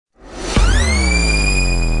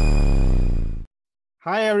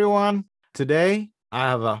Hi, everyone. Today, I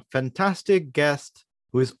have a fantastic guest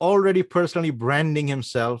who is already personally branding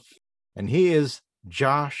himself, and he is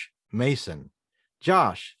Josh Mason.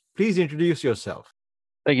 Josh, please introduce yourself.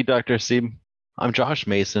 Thank you, Dr. Seeb. I'm Josh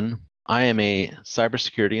Mason. I am a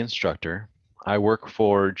cybersecurity instructor. I work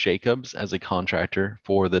for Jacobs as a contractor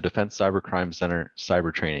for the Defense Cybercrime Center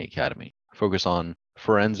Cyber Training Academy. I focus on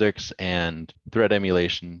forensics and threat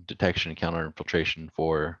emulation, detection, and counter-infiltration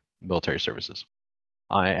for military services.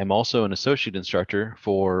 I am also an associate instructor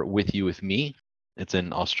for With You With Me. It's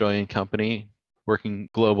an Australian company working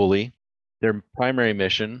globally. Their primary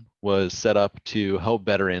mission was set up to help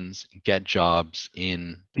veterans get jobs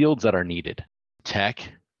in fields that are needed. Tech,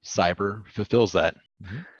 cyber fulfills that.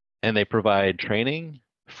 Mhm. And they provide training,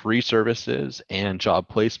 free services, and job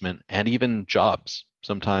placement, and even jobs.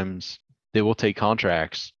 Sometimes they will take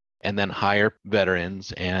contracts and then hire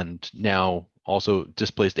veterans and now also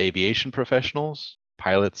displaced aviation professionals,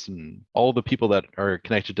 pilots, and all the people that are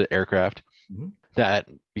connected to aircraft Mhm. that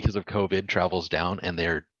because of COVID travels down and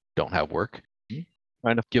they don't have work. Mhm.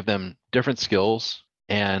 Trying to give them different skills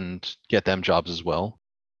and get them jobs as well.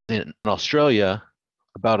 In Australia,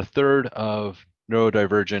 about a third of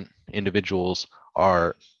neurodivergent individuals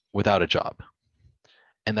are without a job.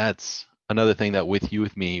 And that's another thing that With You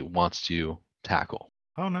With Me wants to tackle.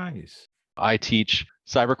 Oh, nice. I teach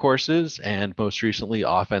cyber courses and most recently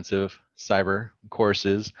offensive cyber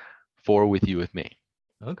courses for With You With Me.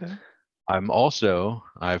 Okay.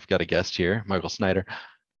 I've got a guest here, Michael Snyder.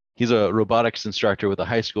 He's a robotics instructor with a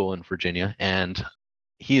high school in Virginia, and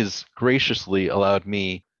he has graciously allowed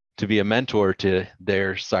me to be a mentor to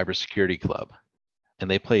their cybersecurity club. And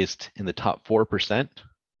they placed in the top 4%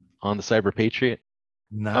 on the Cyber Patriot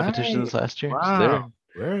competition Nice. this last year. So Wow.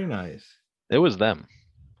 Very nice. it was them.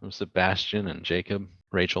 It was Sebastian and Jacob,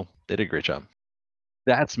 Rachel. They did a great job.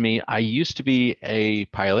 That's me. I used to be a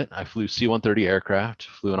pilot. I flew C-130 aircraft,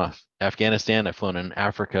 flew in Afghanistan. I've flown in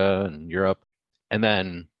Africa and Europe. And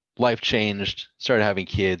then life changed, started having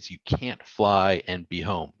kids. You can't fly and be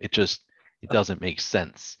home. It doesn't make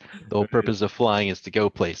sense. The whole Right, purpose of flying is to go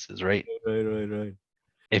places, right? right.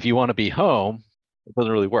 If you want to be home, it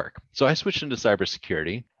doesn't really work. So I switched into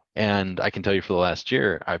cybersecurity. And I can tell you for the last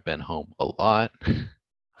year, I've been home a lot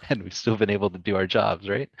and we've still been able to do our jobs,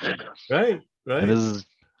 right? Right, And right.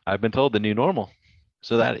 I've been told, the new normal.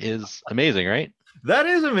 So that is amazing, right? That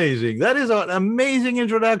is amazing. That is an amazing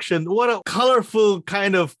introduction. What a colorful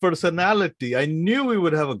kind of personality. I knew we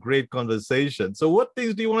would have a great conversation. So, what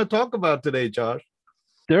things do you want to talk about today, Josh?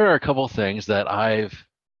 There are a couple things that I've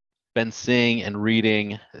been seeing and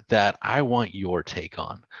reading that I want your take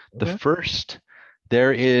on. The Okay. first,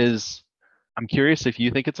 there is, I'm curious if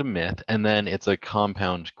you think it's a myth, and then it's a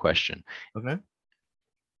compound question. Okay.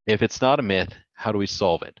 If it's not a myth, how do we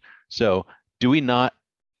solve it? So, do we not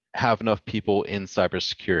have enough people in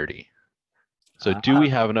cybersecurity? So, do we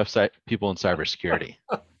have enough people in cybersecurity?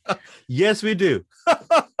 Yes, we do.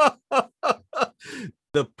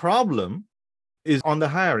 The problem is on the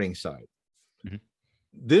hiring side. Mhm.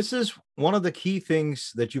 This is one of the key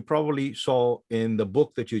things that you probably saw in the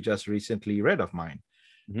book that you just recently read of mine.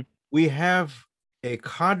 Mhm. We have a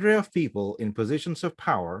cadre of people in positions of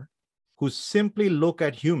power who simply look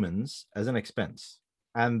at humans as an expense.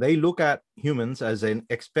 And they look at humans as an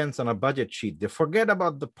expense on a budget sheet. They forget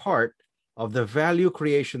about the part of the value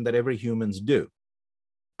creation that every humans do.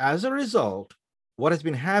 As a result, what has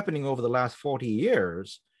been happening over the last 40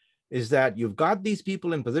 years is that you've got these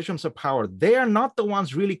people in positions of power. They are not the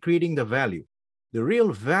ones really creating the value. The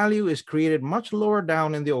real value is created much lower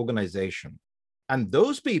down in the organization. And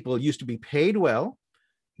those people used to be paid well.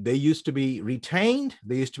 They used to be retained.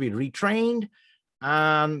 They used to be retrained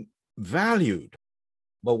and valued.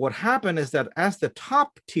 But what happened is that as the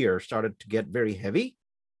top tier started to get very heavy,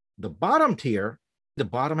 the bottom tier, the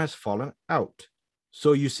bottom has fallen out.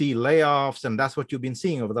 So you see layoffs, and that's what you've been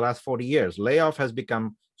seeing over the last 40 years. Layoff has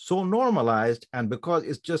become so normalized, and because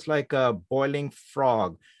it's just like a boiling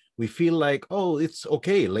frog, we feel like, oh, it's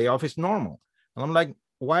okay, layoff is normal. And I'm like,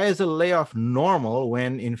 why is a layoff normal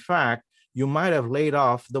when in fact you might have laid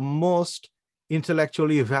off the most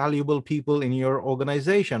intellectually valuable people in your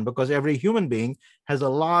organization, because every human being has a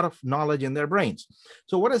lot of knowledge in their brains.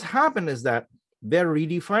 So what has happened is that they're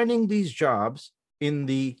redefining these jobs in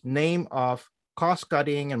the name of cost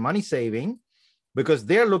cutting and money saving, because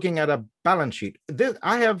they're looking at a balance sheet.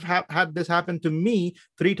 I have had this happen to me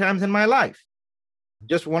 3 times in my life.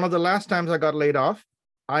 Just one of the last times I got laid off,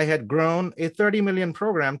 I had grown a 30 million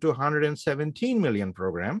program to 117 million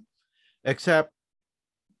program, except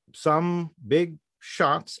some big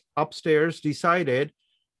shots upstairs decided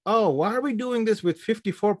Oh, why are we doing this with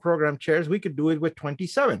 54 program chairs? We could do it with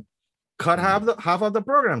 27. Cut half of the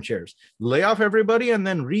program chairs, lay off everybody, and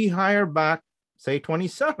then rehire back, say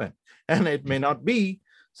 27. And it may not be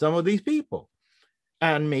some of these people.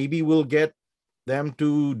 And maybe we'll get them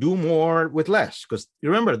to do more with less. Because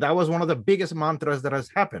remember, that was one of the biggest mantras that has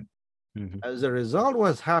happened. Mhm. As a result,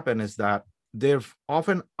 what's happened is that they've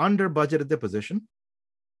often under budgeted the position.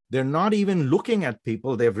 They're not even looking at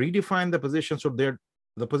people. They've redefined the position. So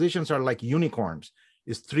the positions are like unicorns.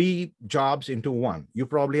 It's 3 jobs into 1. You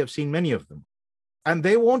probably have seen many of them. And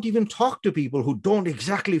they won't even talk to people who don't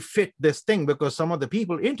exactly fit this thing, because some of the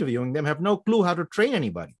people interviewing them have no clue how to train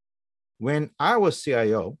anybody. When I was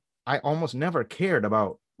CIO, I almost never cared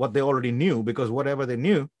about what they already knew, because whatever they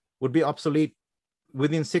knew would be obsolete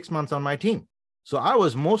within 6 months on my team. So I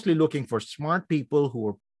was mostly looking for smart people who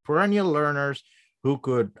were perennial learners, who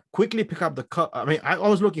could quickly pick up I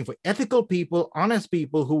was looking for ethical people, honest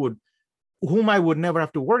people whom I would never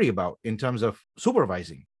have to worry about in terms of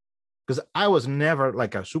supervising. Because I was never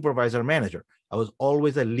like a supervisor manager. I was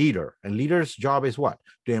always a leader. And leader's job is what?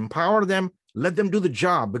 To empower them, let them do the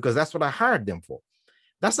job, because that's what I hired them for.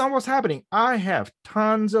 That's not what's happening. I have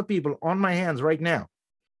tons of people on my hands right now.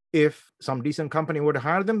 If some decent company were to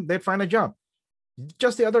hire them, they'd find a job.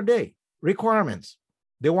 Just the other day, requirements.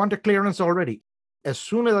 They want a clearance already. As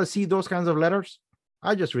soon as I see those kinds of letters,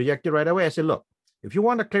 I just reject it right away. I say, look, if you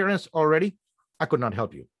want a clearance already, I could not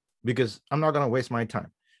help you, because I'm not going to waste my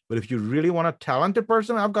time. But if you really want a talented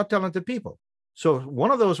person, I've got talented people. So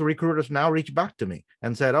one of those recruiters now reached back to me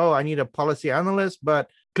and said, oh, I need a policy analyst,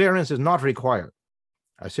 but clearance is not required.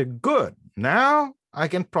 I said, good. Now I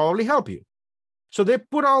can probably help you. So they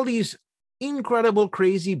put all these incredible,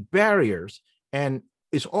 crazy barriers, and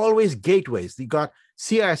it's always gateways. You got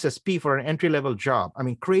CISSP for an entry-level job. I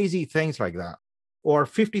mean, crazy things like that. Or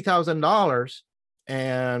 $50,000.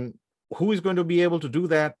 And who is going to be able to do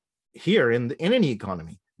that here in any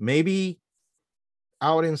economy? Maybe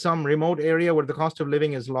out in some remote area where the cost of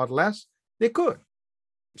living is a lot less, they could.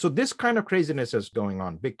 So this kind of craziness is going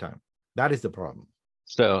on big time. That is the problem.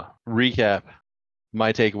 So recap,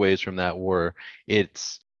 my takeaways from that were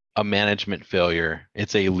it's a management failure,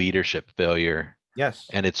 it's a leadership failure, Yes.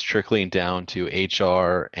 and it's trickling down to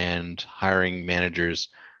HR and hiring managers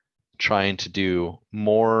trying to do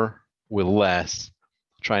more with less,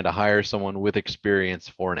 trying to hire someone with experience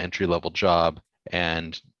for an entry-level job,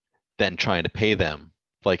 and then trying to pay them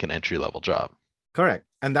like an entry-level job. Correct.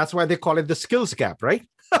 And that's why they call it the skills gap, right?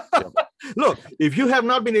 Look, if you have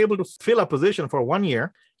not been able to fill a position for 1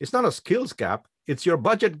 year, it's not a skills gap. It's your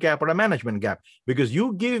budget gap or a management gap, because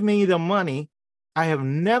you give me the money. I have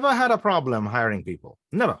never had a problem hiring people.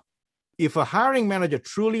 Never. If a hiring manager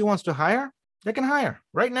truly wants to hire, they can hire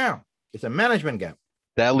right now. It's a management gap.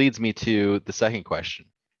 That leads me to the second question.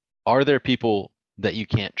 Are there people that you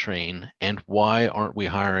can't train, and why aren't we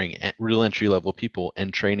hiring real entry-level people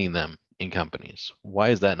and training them in companies? Why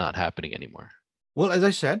is that not happening anymore? Well, as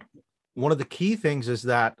I said, one of the key things is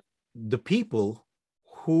that the people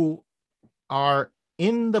who are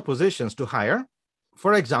in the positions to hire,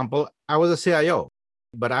 for example, I was a CIO,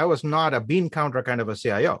 but I was not a bean counter kind of a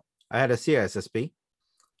CIO. I had a CISSP.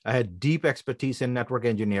 I had deep expertise in network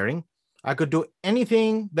engineering. I could do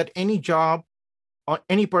anything that any job or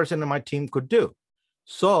any person in my team could do.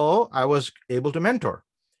 So I was able to mentor.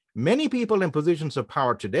 Many people in positions of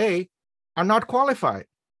power today are not qualified.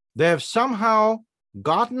 They have somehow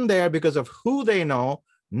gotten there because of who they know,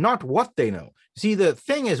 not what they know. See, the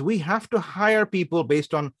thing is, we have to hire people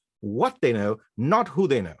based on what they know, not who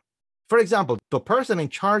they know. For example, the person in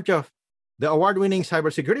charge of the award-winning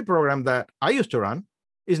cybersecurity program that I used to run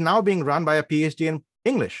is now being run by a PhD in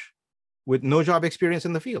English with no job experience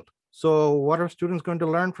in the field. So what are students going to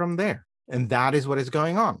learn from there? And that is what is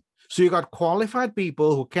going on. So you got qualified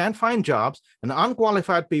people who can't find jobs and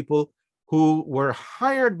unqualified people who were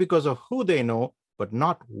hired because of who they know, but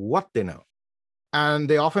not what they know. And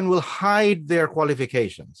they often will hide their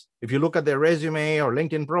qualifications. If you look at their resume or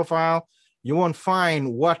LinkedIn profile, you won't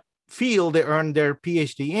find what field they earned their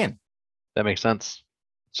PhD in. That makes sense.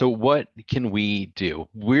 So what can we do?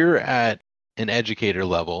 We're at an educator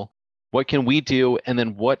level. What can we do? And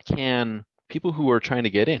then what can people who are trying to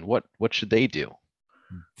get in, what should they do?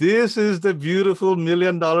 This is the beautiful $1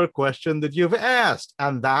 million question that you've asked.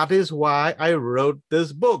 And that is why I wrote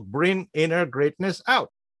this book, Bring Inner Greatness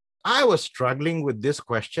Out. I was struggling with this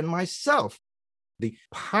question myself. The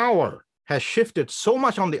power has shifted so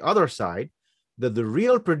much on the other side that the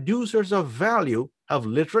real producers of value have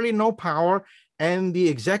literally no power, and the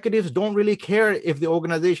executives don't really care if the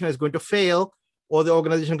organization is going to fail or the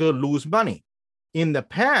organization is going to lose money. In the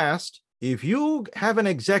past, If you have an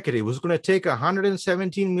executive who's going to take a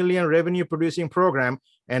 117 million revenue producing program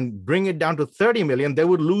and bring it down to 30 million, they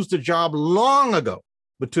would lose the job long ago.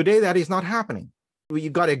 But today that is not happening.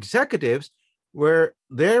 You got executives where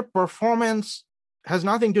their performance has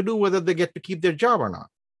nothing to do whether they get to keep their job or not.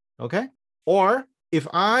 Okay. Or if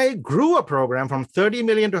I grew a program from 30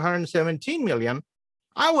 million to 117 million,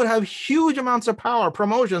 I would have huge amounts of power,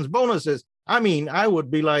 promotions, bonuses. I mean, I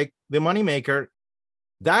would be like the moneymaker.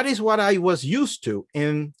 That is what I was used to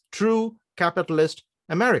in true capitalist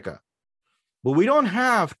America. But we don't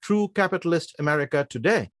have true capitalist America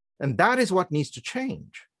today. And that is what needs to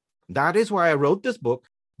change. That is why I wrote this book,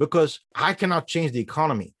 because I cannot change the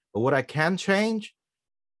economy. But what I can change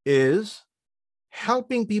is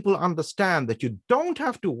helping people understand that you don't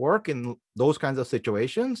have to work in those kinds of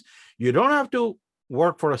situations. You don't have to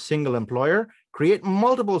work for a single employer, create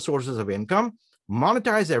multiple sources of income,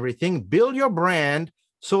 monetize everything, build your brand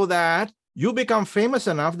so that you become famous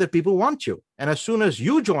enough that people want you. And as soon as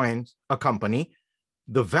you join a company,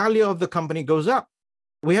 the value of the company goes up.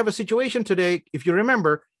 We have a situation today, if you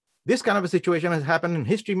remember, this kind of a situation has happened in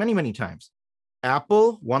history many, many times.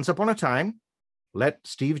 Apple, once upon a time, let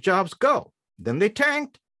Steve Jobs go. Then they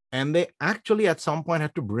tanked, and they actually at some point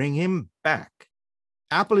had to bring him back.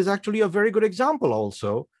 Apple is actually a very good example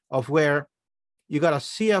also of where you got a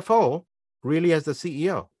CFO really as the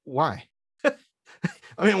CEO. Why?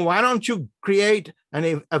 I mean, why don't you create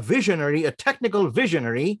a visionary, a technical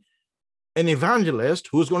visionary, an evangelist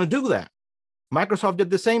who's going to do that? Microsoft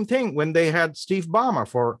did the same thing when they had Steve Ballmer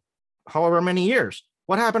for however many years.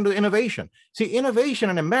 What happened to innovation? See, innovation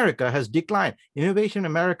in America has declined. Innovation in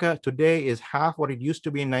America today is half what it used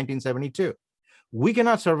to be in 1972. We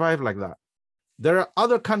cannot survive like that. There are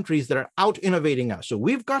other countries that are out innovating us. So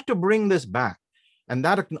we've got to bring this back. And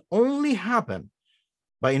that can only happen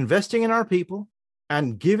by investing in our people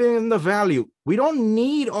and giving them the value. We don't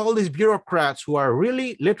need all these bureaucrats who are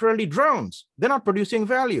really literally drones. They're not producing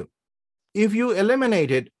value. If you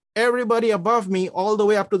eliminated everybody above me all the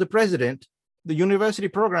way up to the president, the university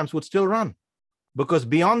programs would still run, because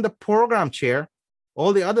beyond the program chair,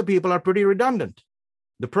 all the other people are pretty redundant.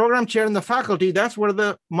 The program chair and the faculty, that's where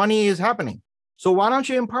the money is happening. So why don't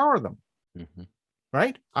you empower them? Mm-hmm.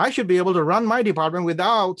 Right? I should be able to run my department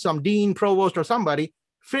without some dean, provost, or somebody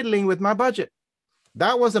fiddling with my budget.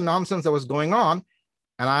 That was the nonsense that was going on.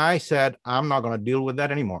 And I said, I'm not going to deal with that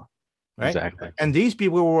anymore. Right? Exactly. And these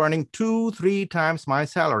people were earning 2-3 times my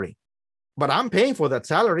salary. But I'm paying for that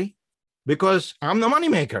salary because I'm the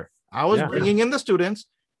moneymaker. I was bringing in the students,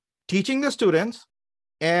 teaching the students,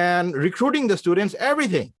 and recruiting the students,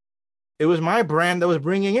 everything. It was my brand that was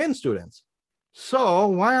bringing in students. So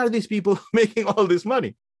why are these people making all this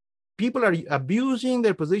money? People are abusing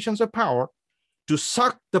their positions of power to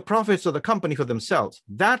suck the profits of the company for themselves.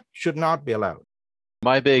 That should not be allowed.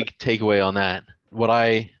 My big takeaway on that, what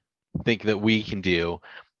I think that we can do,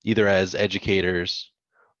 either as educators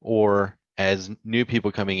or as new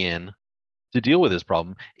people coming in to deal with this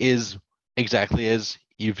problem, is exactly as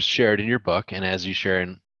you've shared in your book and as you share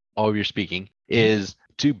in all of your speaking, is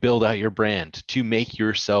to build out your brand, to make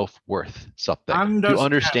yourself worth something, to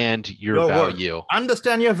understand your value. Worth.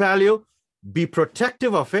 Understand your value, be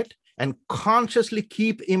protective of it, and consciously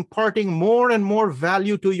keep imparting more and more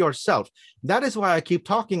value to yourself. That is why I keep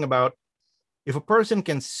talking about, if a person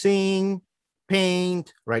can sing,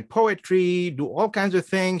 paint, write poetry, do all kinds of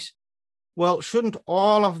things, well, shouldn't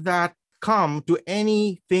all of that come to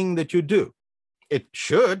anything that you do? It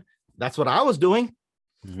should. That's what I was doing.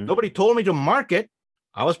 Mm-hmm. Nobody told me to market.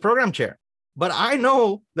 I was program chair. But I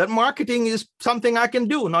know that marketing is something I can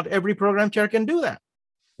do. Not every program chair can do that.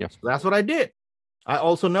 Yeah. So that's what I did. I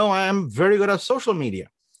also know I am very good at social media.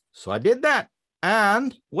 So I did that.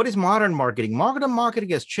 And what is modern marketing? Modern marketing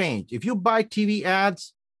has changed. If you buy TV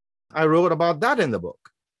ads, I wrote about that in the book.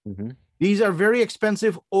 Mm-hmm. These are very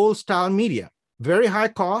expensive, old style media, very high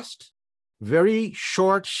cost, very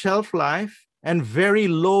short shelf life, and very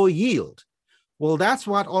low yield. Well, that's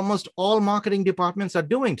what almost all marketing departments are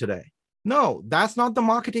doing today. No, that's not the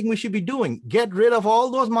marketing we should be doing. Get rid of all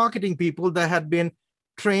those marketing people that had been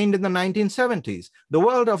trained in the 1970s. The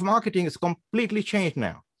world of marketing is completely changed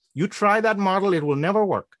now. You try that model, it will never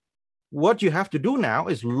work. What you have to do now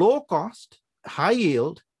is low cost, high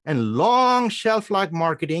yield, and long shelf life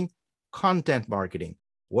marketing, content marketing.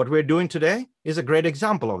 What we're doing today is a great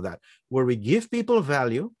example of that, where we give people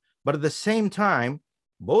value, but at the same time,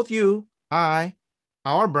 both you,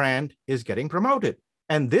 our brand is getting promoted.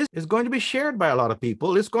 And this is going to be shared by a lot of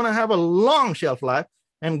people. It's going to have a long shelf life.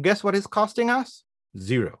 And guess what it's costing us?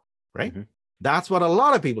 Zero, right? Mm-hmm. That's what a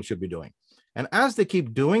lot of people should be doing. And as they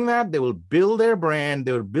keep doing that, they will build their brand,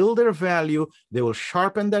 they will build their value, they will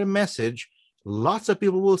sharpen their message. Lots of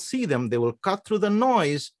people will see them, they will cut through the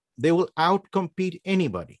noise, they will outcompete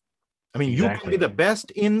anybody. I mean, you can be the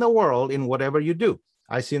best in the world in whatever you do.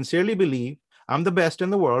 I sincerely believe I'm the best in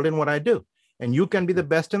the world in what I do. And you can be the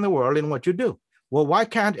best in the world in what you do. Well, why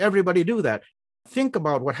can't everybody do that? Think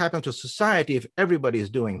about what happens to society if everybody is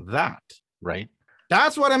doing that. Right.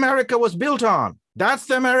 That's what America was built on. That's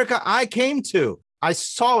the America I came to. I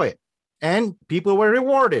saw it, and people were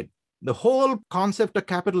rewarded. The whole concept of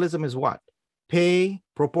capitalism is what? Pay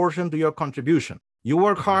proportion to your contribution. You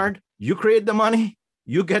work hard, you create the money,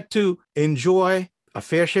 you get to enjoy a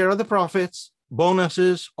fair share of the profits,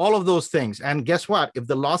 bonuses, all of those things. And guess what? If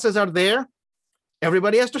the losses are there,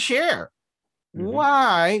 everybody has to share. Mm-hmm.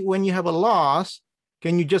 Why, when you have a loss,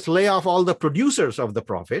 can you just lay off all the producers of the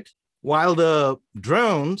profit while the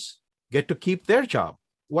drones get to keep their job?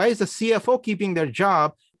 Why is the CFO keeping their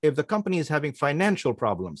job if the company is having financial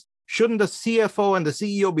problems? Shouldn't the CFO and the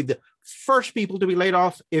CEO be the first people to be laid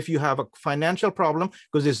off if you have a financial problem?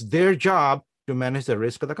 Because it's their job to manage the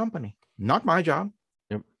risk of the company, not my job.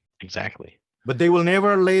 Yep, exactly. But they will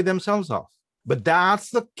never lay themselves off. But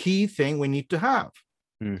that's the key thing we need to have.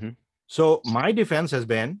 Mm-hmm. So my defense has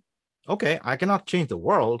been, okay, I cannot change the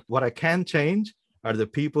world. What I can change are the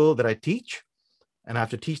people that I teach. And I have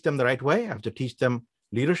to teach them the right way. I have to teach them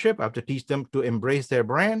leadership. I have to teach them to embrace their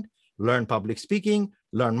brand, learn public speaking,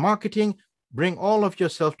 learn marketing, bring all of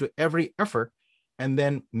yourself to every effort, and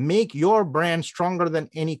then make your brand stronger than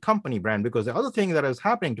any company brand. Because the other thing that is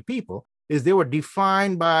happening to people is they were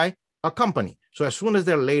defined by a company. So as soon as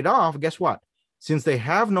they're laid off, guess what? Since they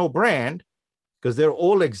have no brand, because their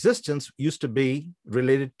whole existence used to be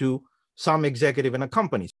related to some executive in a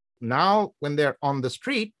company. Now, when they're on the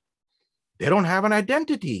street, they don't have an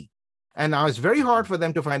identity. And now it's very hard for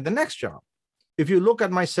them to find the next job. If you look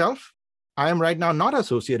at myself, I am right now not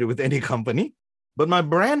associated with any company, but my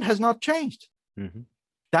brand has not changed. Mm-hmm.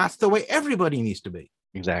 That's the way everybody needs to be.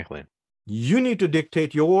 Exactly. You need to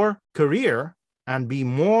dictate your career and be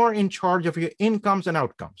more in charge of your incomes and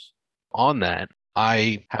outcomes. On that,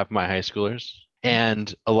 I have my high schoolers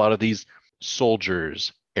and a lot of these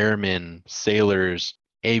soldiers, airmen, sailors,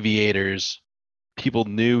 aviators, people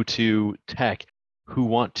new to tech who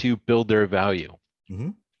want to build their value. Mm-hmm.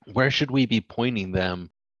 Where should we be pointing them?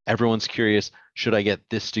 Everyone's curious, should I get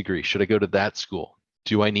this degree? Should I go to that school?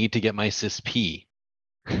 Do I need to get my CISP?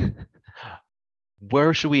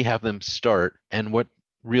 Where should we have them start, and what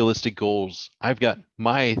realistic goals? I've got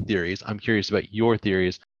my theories. I'm curious about your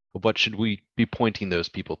theories. What should we be pointing those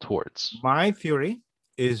people towards? My theory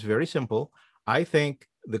is very simple. I think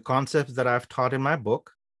the concepts that I've taught in my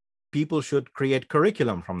book, people should create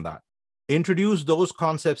curriculum from that. Introduce those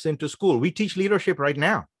concepts into school. We teach leadership right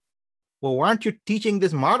now. Well, why aren't you teaching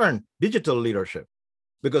this modern digital leadership?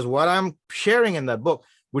 Because what I'm sharing in that book,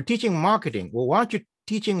 we're teaching marketing. Well, why aren't you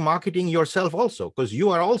teaching marketing yourself also? Because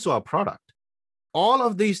you are also a product. All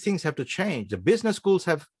of these things have to change. The business schools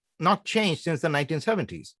have not changed since the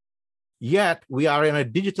 1970s. Yet we are in a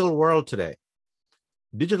digital world today.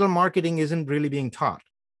 Digital marketing isn't really being taught,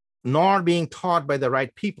 nor being taught by the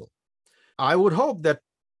right people. I would hope that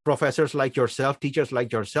professors like yourself, teachers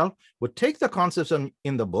like yourself, would take the concepts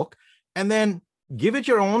in the book and then give it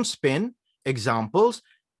your own spin, examples,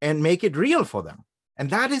 and make it real for them. And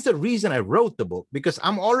that is the reason I wrote the book, because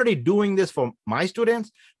I'm already doing this for my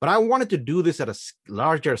students, but I wanted to do this at a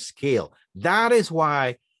larger scale. That is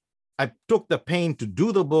why I took the pain to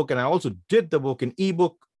do the book, and I also did the book in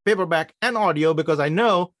ebook, paperback, and audio, because I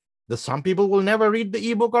know that some people will never read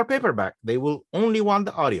the ebook or paperback. They will only want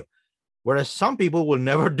the audio. Whereas some people will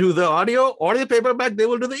never do the audio or the paperback, they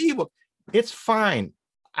will do the ebook. It's fine.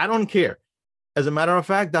 I don't care. As a matter of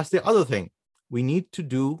fact, that's the other thing. We need to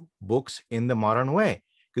do books in the modern way.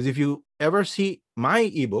 Because if you ever see my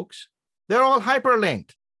ebooks, they're all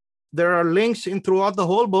hyperlinked. There are links in throughout the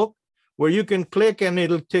whole book where you can click and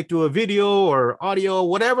it'll take to a video or audio,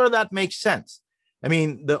 whatever that makes sense. I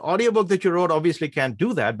mean, the audiobook that you wrote obviously can't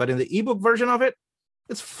do that, but in the ebook version of it,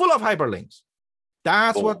 it's full of hyperlinks.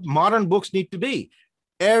 That's what modern books need to be.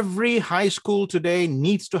 Every high school today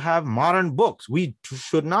needs to have modern books. We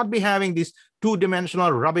should not be having these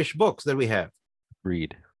two-dimensional rubbish books that we have.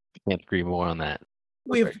 Agreed. Can't agree more on that.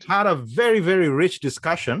 We've had a very, very rich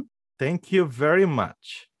discussion. Thank you very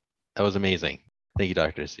much. That was amazing. Thank you,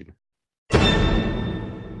 Dr. Naseem.